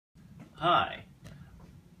Hi,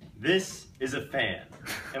 this is a fan,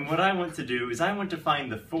 and what I want to do is I want to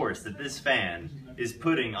find the force that this fan is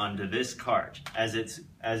putting onto this cart as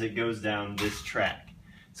it goes down this track.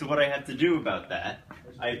 So what I have to do about that,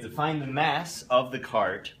 I have to find the mass of the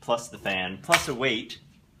cart plus the fan plus a weight,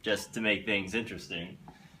 just to make things interesting.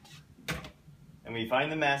 And we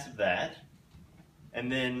find the mass of that,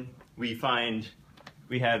 and then we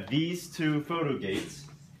have these two photo gates,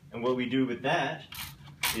 and what we do with that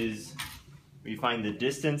is we find the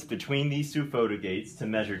distance between these two photo gates to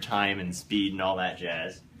measure time and speed and all that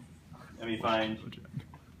jazz. And we find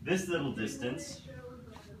this little distance.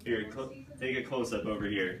 Here, take a close-up over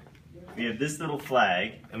here. We have this little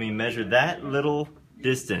flag, and we measure that little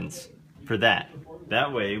distance for that.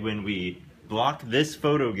 That way, when we block this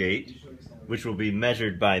photo gate, which will be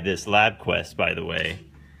measured by this LabQuest, by the way,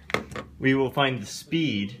 we will find the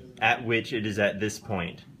speed at which it is at this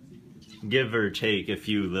point. Give or take a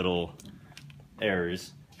few little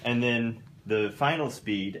errors. And then the final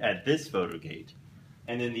speed at this photo gate.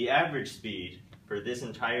 And then the average speed for this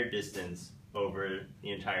entire distance over the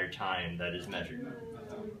entire time that is measured.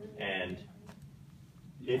 And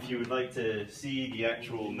if you would like to see the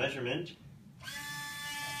actual measurement,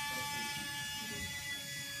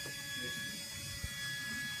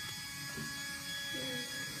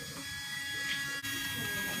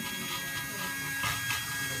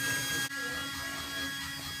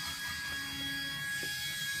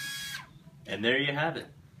 and there you have it.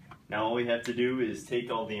 Now all we have to do is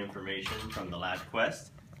take all the information from the LabQuest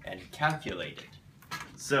and calculate it.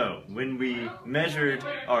 So when we measured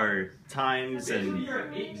our times and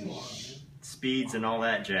speeds and all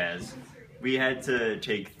that jazz, we had to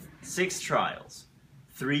take 6 trials.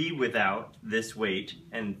 3 without this weight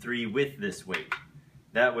and 3 with this weight.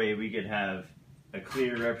 That way we could have a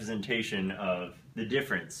clear representation of the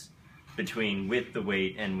difference between with the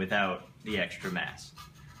weight and without the extra mass.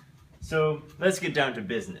 So let's get down to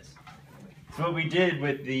business. So what we did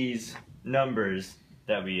with these numbers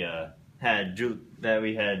that we had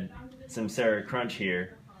some Sarah Crunch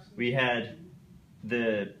here, we had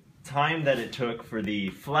the time that it took for the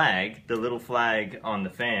flag, the little flag on the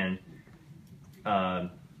fan,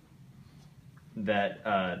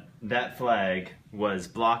 that flag was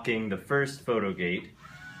blocking the first photo gate,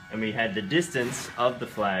 and we had the distance of the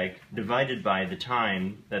flag divided by the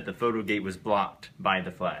time that the photo gate was blocked by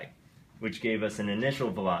the flag, which gave us an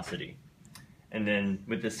initial velocity. And then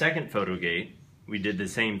with the second photo gate, we did the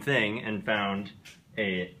same thing and found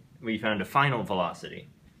a final velocity.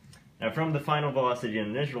 Now from the final velocity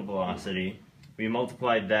and initial velocity, we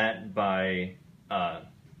multiplied that by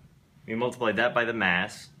the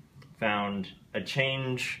mass, found a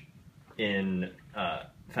change in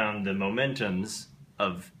found the momentums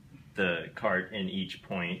of the cart in each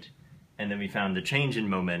point, and then we found the change in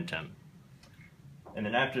momentum. And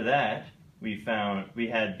then after that, we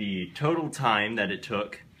had the total time that it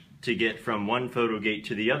took to get from one photo gate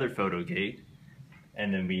to the other photo gate,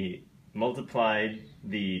 and then we multiplied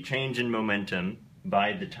the change in momentum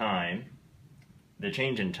by the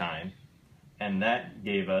change in time, and that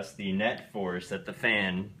gave us the net force that the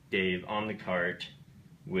fan gave on the cart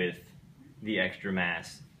with the extra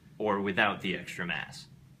mass or without the extra mass.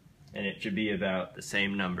 And it should be about the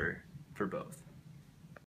same number for both.